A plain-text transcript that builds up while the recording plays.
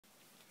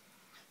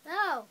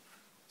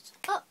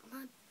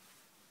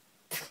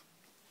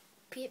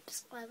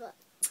peeps. But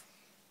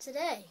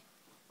today,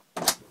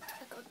 I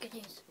got good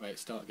news. Wait,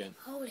 start again.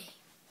 Holy.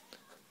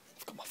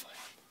 I've got my phone.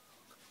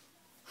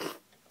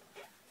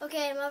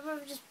 Okay, my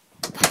brother just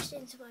bashed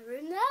into my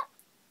room there.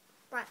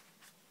 Right.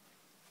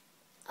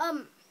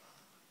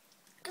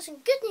 Got some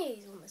good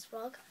news on this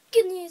vlog.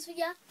 Good news for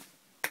ya.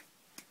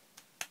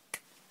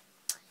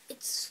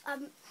 It's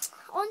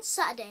on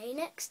Saturday,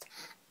 next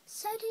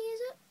Saturday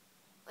is it?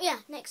 Yeah,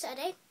 next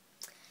Saturday.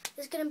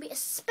 There's going to be a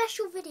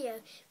special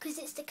video because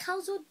it's the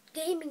Casual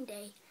Gaming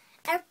Day.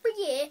 Every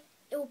year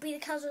it will be the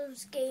Casual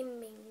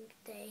Gaming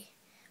Day.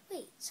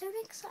 Wait, so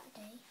next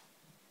Saturday?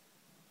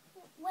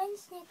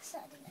 When's next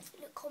Saturday? Let's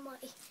look on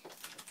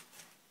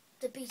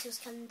the Beatles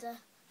calendar,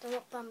 the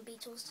rock band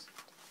Beatles.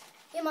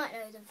 You might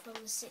know them from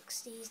the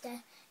 60s.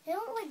 They're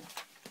not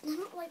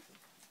like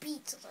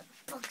Beatles, like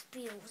Bugs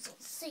Beatles,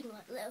 that sing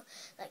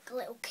like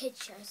little kid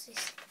shows.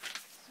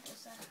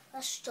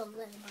 That's John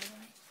Lennon, by the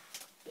way.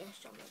 Yeah, it's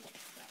John Lennon.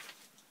 Yeah.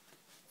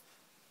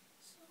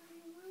 So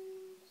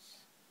when's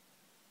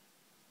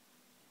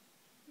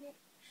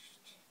next?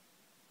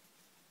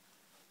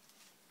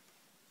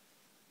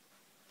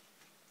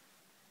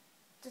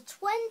 The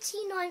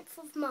 29th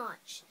of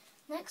March.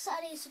 Next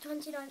Saturday is the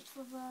 29th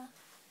of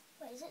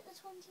wait, is it the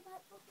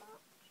 29th of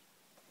March?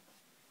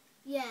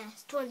 Yeah,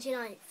 it's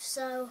 29th.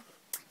 So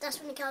that's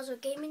when the Casual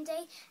Gaming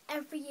Day.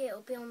 Every year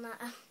it'll be on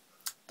that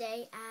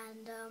day,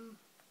 and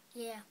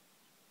yeah.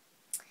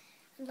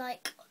 And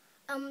like,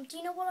 do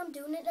you know what I'm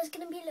doing? There's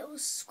gonna be a little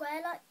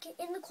square, like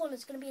in the corner.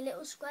 There's gonna be a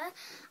little square.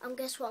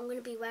 Guess what I'm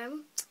gonna be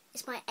wearing?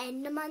 It's my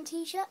Enderman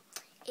T-shirt.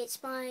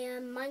 It's my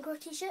Minecraft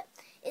T-shirt.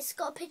 It's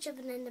got a picture of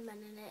an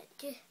Enderman in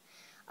it.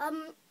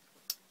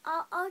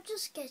 I'll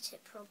just get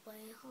it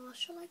probably. Oh,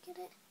 shall I get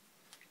it?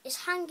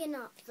 It's hanging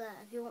up there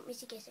if you want me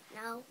to get it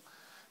now.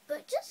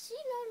 But just, you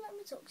know, let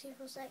me talk to you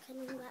for a second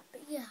and that.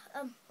 But yeah,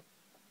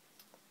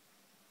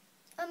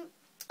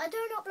 I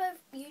don't upload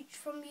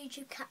from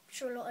YouTube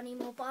Capture a lot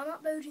anymore, but I'm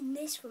uploading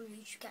this from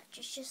YouTube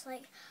Capture. It's just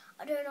like,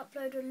 I don't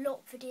upload a lot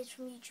of videos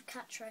from YouTube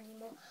Capture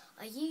anymore.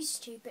 I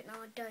used to, but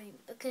now I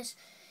don't, because,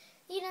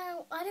 you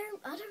know, I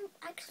don't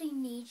actually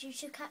need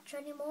YouTube Capture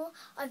anymore.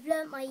 I've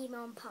learnt my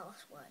email and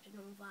password and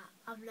all that.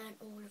 I've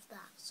learnt all of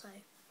that, so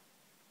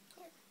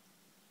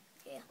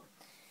yeah.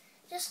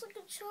 Just look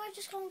at, so I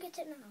just go and get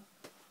it now.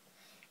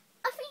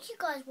 I think you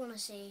guys want to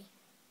see.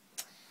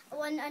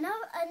 When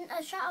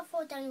a shout out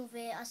for Daniel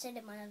V, I said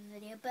in my other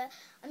video, but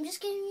I'm just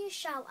giving you a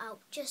shout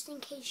out just in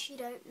case you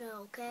don't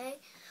know, okay?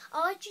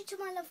 I'll add you to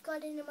my love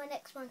garden in my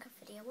next Minecraft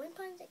video. When's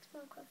my next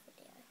Minecraft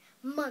video?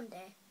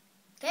 Monday,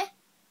 okay?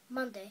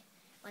 Monday,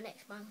 my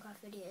next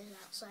Minecraft video is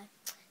out, so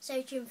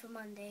stay tuned for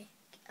Monday.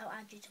 I'll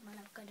add you to my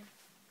love garden.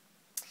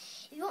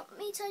 If you want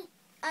me to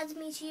add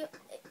me to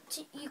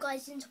you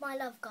guys into my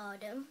love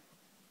garden,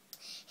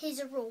 here's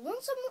a rule.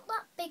 Once I'm not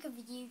that big of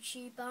a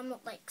YouTuber, I'm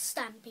not like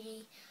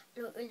Stampy,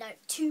 like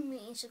 2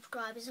 million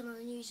subscribers on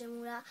the news and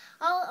all that.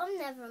 I'm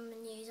never on the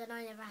news, and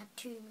I never had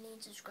 2 million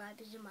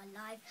subscribers in my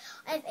life.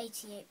 I have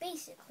 88.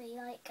 Basically,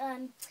 like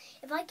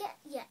if I get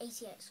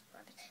 88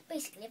 subscribers.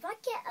 Basically, if I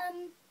get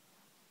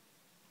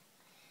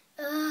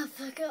I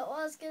forgot what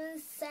I was gonna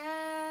say.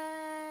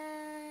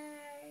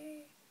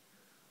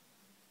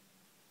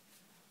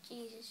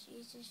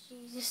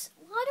 Jesus.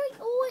 Why do I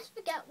always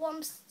forget what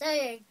I'm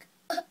saying?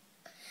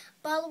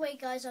 By the way,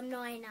 guys, I'm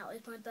 9 now.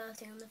 It's my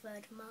birthday on the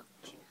 3rd of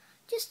March.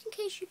 Just in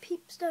case you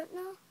peeps don't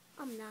know,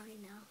 I'm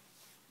 9 now.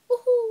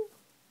 Woohoo!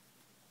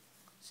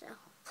 So,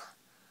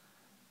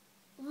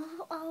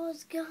 what I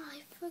was gonna...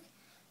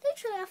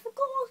 Literally, I forgot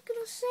what I was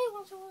gonna say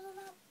once I was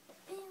about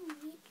being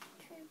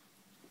YouTube.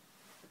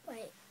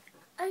 Wait,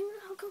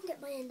 I'll go and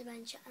get my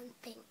Enderman shirt and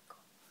think.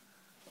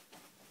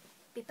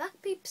 Be back,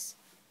 peeps.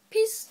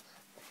 Peace.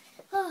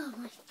 Oh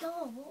my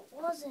god, what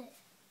was it?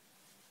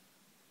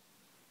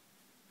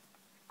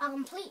 I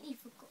completely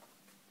forgot.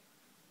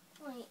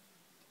 Wait,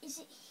 is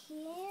it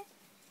here?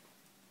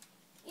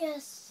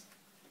 Yes.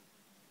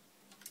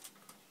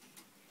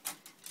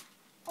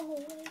 Oh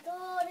my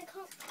god, I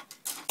can't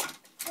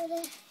get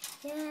it.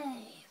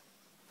 Yay.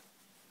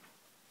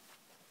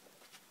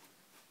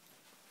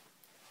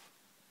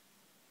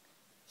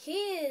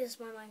 Here's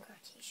my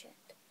Minecraft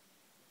T-shirt.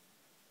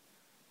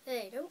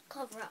 Hey, don't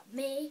cover up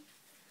me.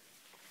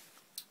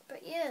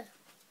 But yeah.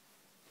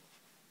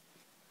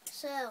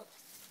 So,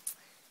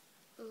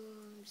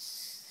 I'm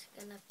just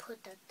gonna put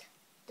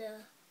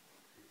the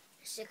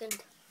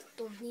second.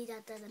 Don't need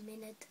that in a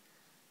minute.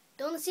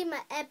 Don't see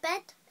my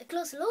iPad? A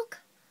close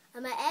look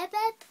at my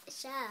iPad?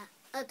 Sure,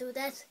 I'll do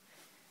that.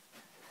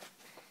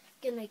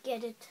 Gonna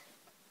get it.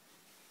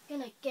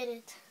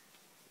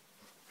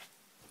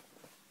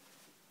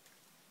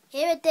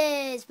 Here it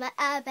is, my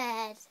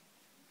iPad.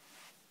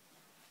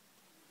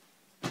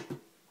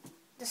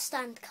 The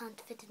stand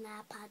can't fit an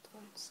iPad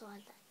on, so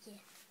I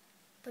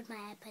put my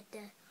iPad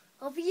there.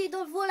 Hopefully you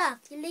don't fall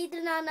off. You lead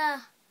it on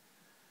a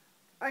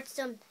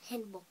Artisan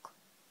handbook.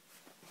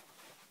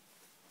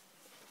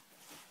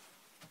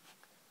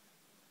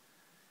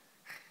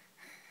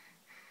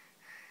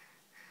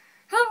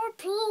 Hello,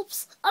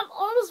 peeps. I'm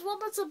always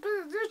wanted to be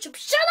on YouTube.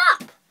 Shut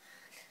up!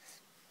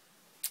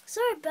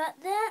 Sorry about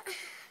that.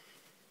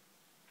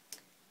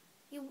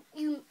 I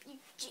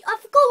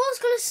forgot what I was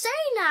going to say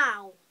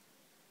now.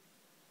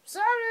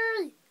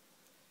 Sorry.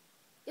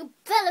 You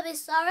better be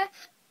sorry.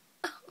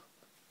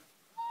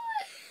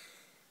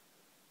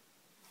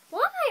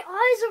 Why my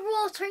eyes are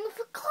watering?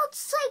 For God's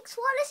sakes,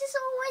 why does this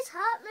always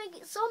happening?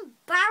 It's so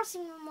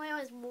embarrassing when my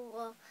eyes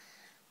water.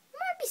 I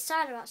might be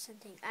sad about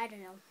something. I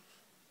don't know.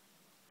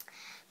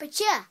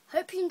 But yeah,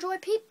 hope you enjoy,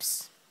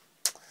 peeps.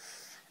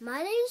 My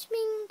name's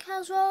Ming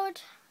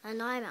Caswald,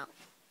 and I'm out.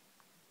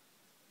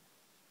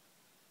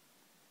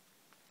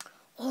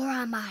 Or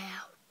am I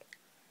out?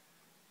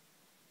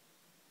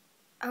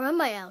 Or am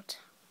I out?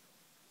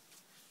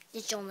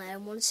 Did John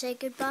Lennon want to say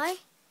goodbye?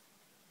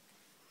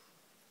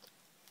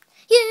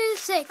 You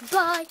say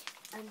goodbye,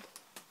 and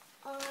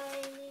I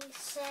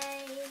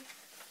say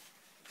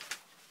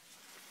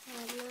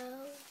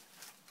hello.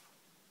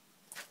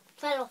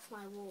 Fell off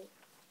my wall.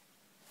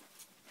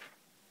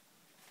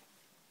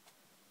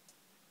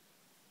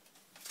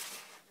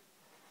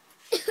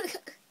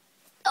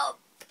 Oh.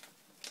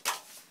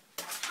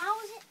 How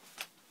is it?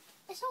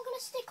 It's not going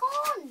to stick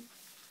on.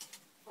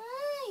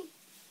 Why?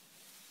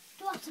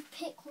 Do I have to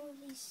pick one of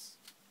these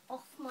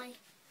off my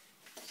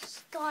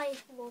sky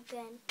wall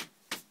again?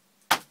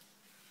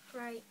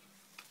 Right.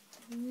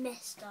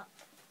 Messed up.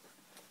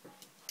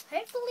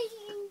 Hopefully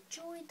you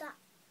enjoyed that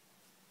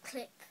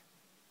clip.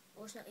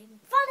 It was not even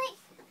funny.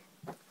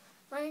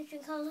 My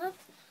name's Colin,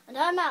 and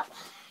I'm out.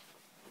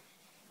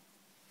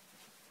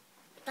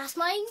 That's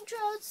my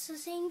intro, so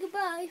saying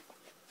goodbye.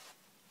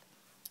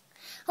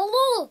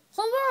 Hello, I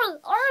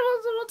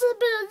want to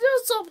be a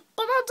user,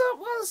 but I don't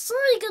want to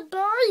say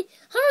goodbye.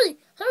 Hurry,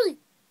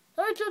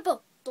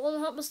 people, don't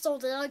help me steal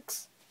the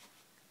eggs.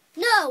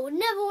 No, I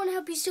never want to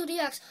help you steal the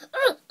eggs. But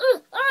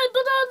I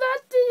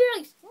left the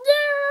eggs.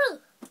 No.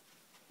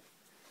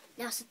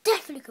 Now, so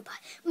definitely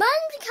goodbye. My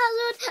name's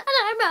Colin, and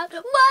I'm out.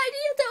 Why do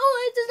you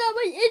always do that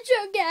my intro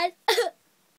again?